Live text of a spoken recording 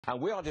And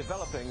we are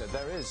developing,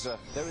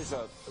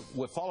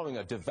 we're following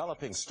a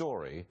developing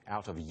story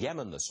out of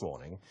Yemen this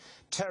morning.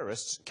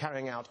 Terrorists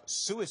carrying out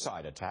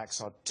suicide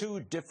attacks on two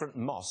different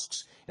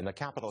mosques in the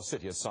capital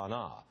city of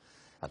Sana'a.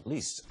 At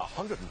least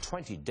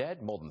 120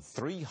 dead, more than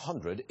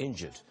 300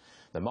 injured.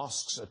 The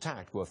mosques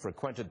attacked were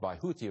frequented by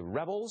Houthi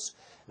rebels.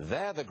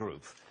 They're the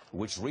group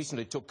which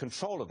recently took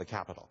control of the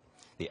capital.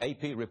 The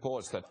AP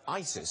reports that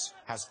ISIS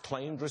has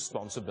claimed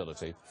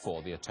responsibility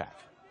for the attack.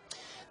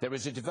 There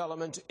is a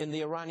development in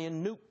the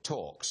Iranian nuke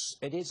talks.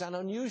 It is an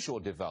unusual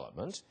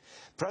development.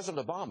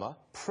 President Obama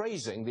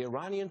praising the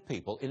Iranian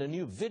people in a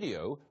new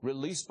video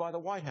released by the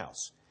White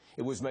House.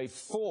 It was made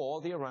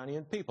for the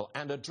Iranian people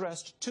and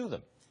addressed to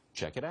them.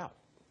 Check it out.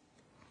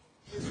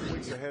 The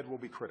weeks ahead will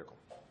be critical.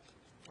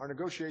 Our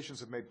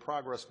negotiations have made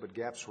progress, but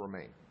gaps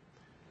remain.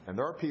 And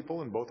there are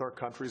people in both our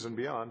countries and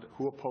beyond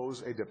who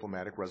oppose a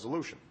diplomatic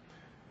resolution.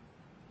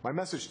 My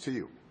message to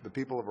you, the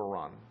people of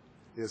Iran,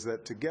 is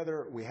that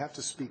together we have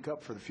to speak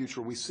up for the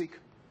future we seek.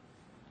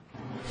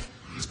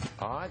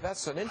 All right,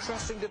 that's an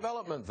interesting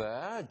development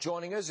there.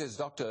 Joining us is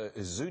Dr.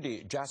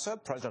 Zuhdi Jasser,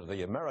 president of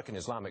the American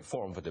Islamic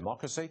Forum for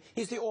Democracy.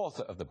 He's the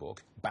author of the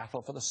book,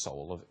 Battle for the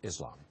Soul of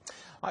Islam.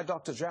 Hi,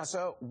 Dr.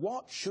 Jasser,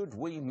 what should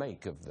we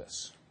make of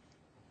this?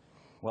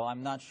 Well,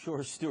 I'm not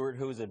sure, Stuart,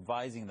 who is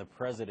advising the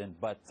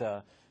president, but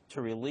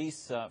to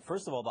release,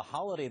 first of all, the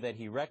holiday that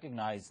he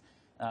recognized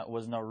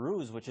was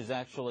Nowruz, which is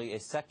actually a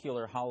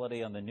secular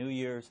holiday on the New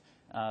Year's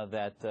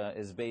that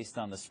is based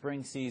on the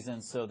spring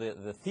season. So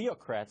the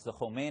theocrats, the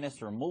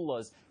Khomeinists or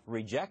mullahs,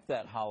 reject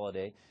that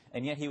holiday,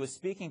 and yet he was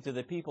speaking to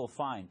the people,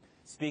 fine.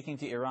 Speaking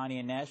to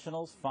Iranian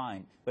nationals,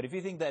 fine. But if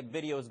you think that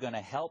video is going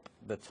to help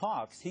the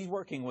talks, he's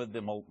working with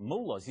the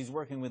mullahs, he's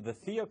working with the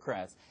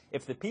theocrats.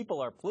 If the people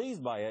are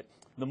pleased by it,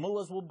 the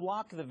mullahs will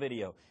block the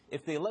video.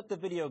 If they let the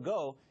video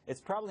go, it's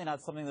probably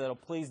not something that will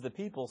please the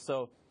people.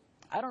 So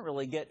I don't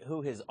really get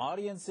who his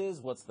audience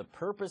is, what's the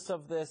purpose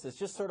of this. It's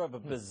just sort of a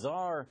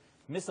bizarre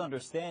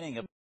misunderstanding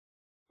of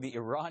the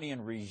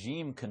Iranian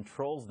regime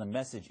controls the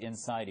message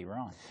inside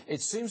Iran.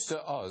 It seems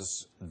to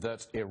us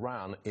that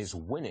Iran is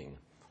winning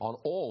on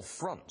all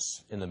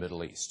fronts in the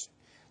Middle East.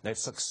 They've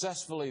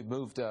successfully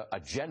moved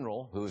a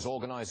general who is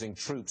organizing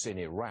troops in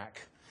Iraq.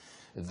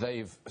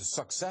 They've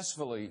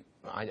successfully,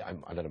 I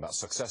don't know about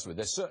successfully,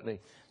 they're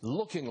certainly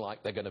looking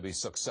like they're going to be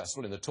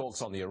successful in the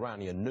talks on the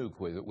Iranian nuke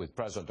with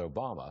President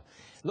Obama.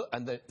 Look,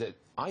 and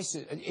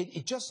ISIS,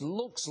 it just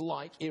looks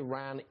like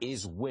Iran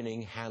is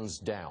winning hands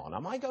down.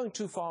 Am I going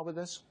too far with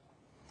this?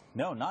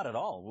 No, not at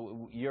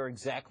all. You're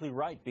exactly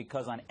right,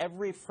 because on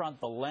every front,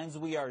 the lens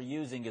we are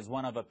using is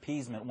one of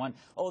appeasement.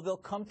 Oh, they'll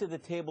come to the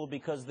table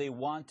because they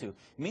want to.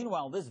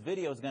 Meanwhile, this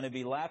video is going to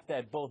be laughed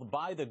at both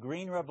by the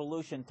Green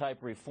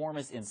Revolution-type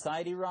reformists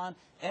inside Iran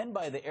and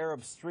by the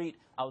Arab street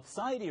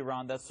outside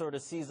Iran that sort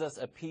of sees us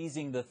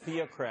appeasing the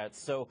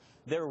theocrats. So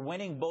they're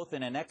winning both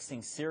in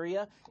annexing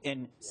Syria,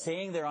 in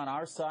saying they're on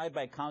our side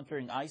by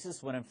countering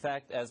ISIS, when in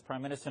fact, as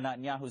Prime Minister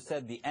Netanyahu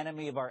said, the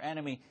enemy of our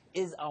enemy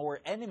is our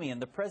enemy,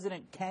 and the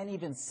president can't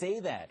even say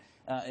that.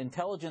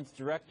 Intelligence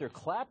Director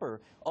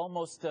Clapper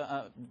almost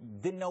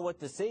didn't know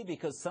what to say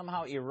because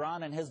somehow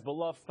Iran and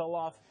Hezbollah fell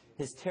off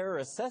his terror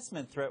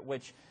assessment threat,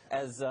 which,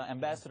 as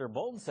Ambassador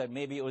Bolton said,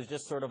 maybe it was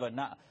just sort of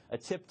a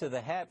tip to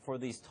the hat for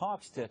these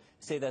talks to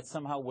say that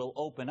somehow we'll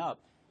open up.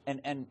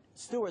 And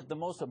Stuart, the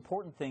most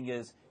important thing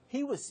is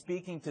he was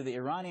speaking to the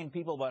Iranian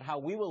people about how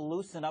we will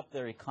loosen up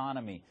their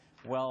economy.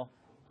 Well,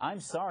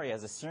 I'm sorry,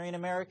 as a Syrian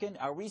American,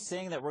 are we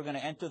saying that we're going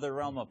to enter the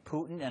realm of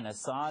Putin and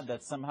Assad,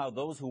 that somehow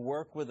those who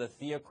work with the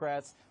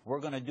theocrats we're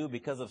going to do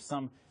because of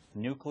some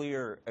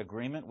nuclear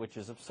agreement, which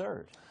is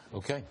absurd?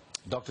 Okay.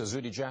 Dr.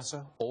 Zuhdi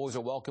Jasser, always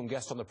a welcome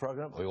guest on the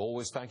program. We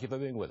always thank you for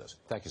being with us.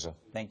 Thank you, sir.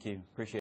 Thank you. Appreciate it.